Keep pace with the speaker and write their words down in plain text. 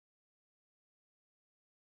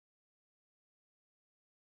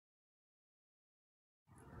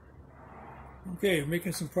Okay,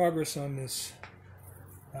 making some progress on this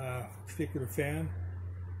particular fan.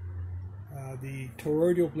 The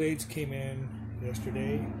toroidal blades came in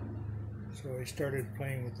yesterday, so I started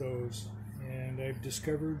playing with those, and I've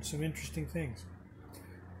discovered some interesting things.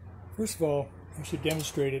 First of all, I should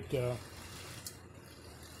demonstrate it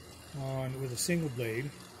with a single blade,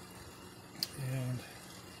 and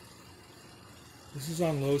this is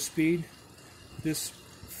on low speed. This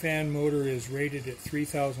fan motor is rated at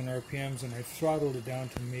 3,000 RPMs, and I've throttled it down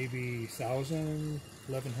to maybe 1,000,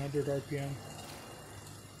 1,100 RPM.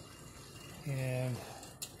 And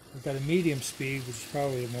I've got a medium speed, which is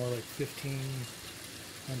probably more like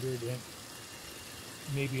 1,500 and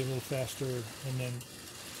maybe a little faster. And then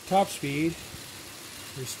top speed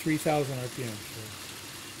is 3,000 RPM. So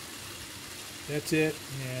that's it,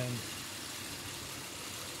 and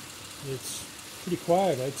it's pretty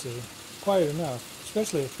quiet, I'd say. Quiet enough,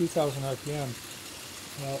 especially at 3,000 RPM.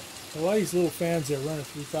 Now, a lot of these little fans that run at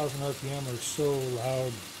 3,000 RPM are so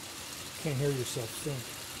loud, you can't hear yourself think.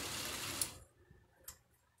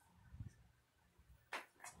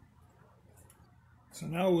 So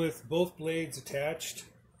now with both blades attached,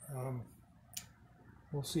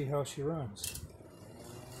 we'll see how she runs.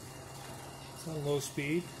 It's on low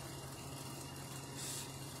speed.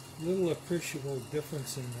 Little appreciable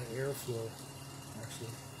difference in the airflow,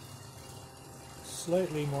 actually.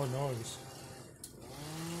 Slightly more noise.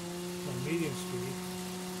 On medium speed,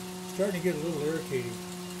 starting to get a little irritating.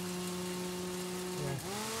 Yeah.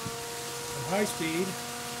 On high speed,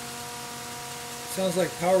 sounds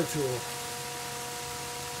like power tool.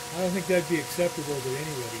 I don't think that'd be acceptable to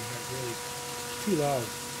anybody, not really. Too loud.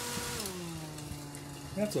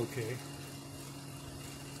 That's okay.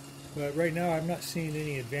 But right now I'm not seeing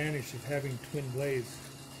any advantage of having twin blades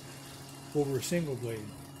over a single blade.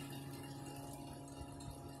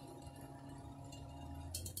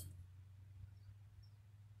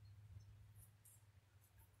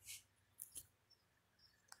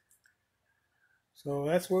 So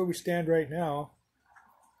that's where we stand right now.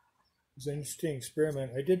 It's an interesting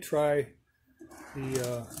experiment. I did try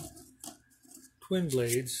the twin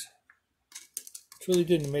blades. It really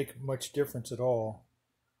didn't make much difference at all.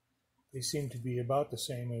 They seem to be about the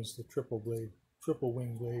same as the triple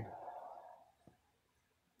wing blade.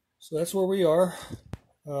 So that's where we are.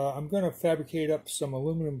 I'm going to fabricate up some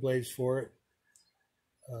aluminum blades for it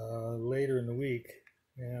later in the week,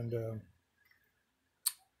 and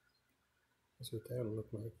that's what that'll look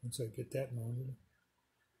like once I get that mounted.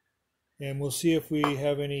 And we'll see if we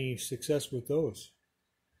have any success with those.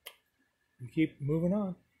 We keep moving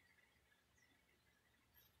on.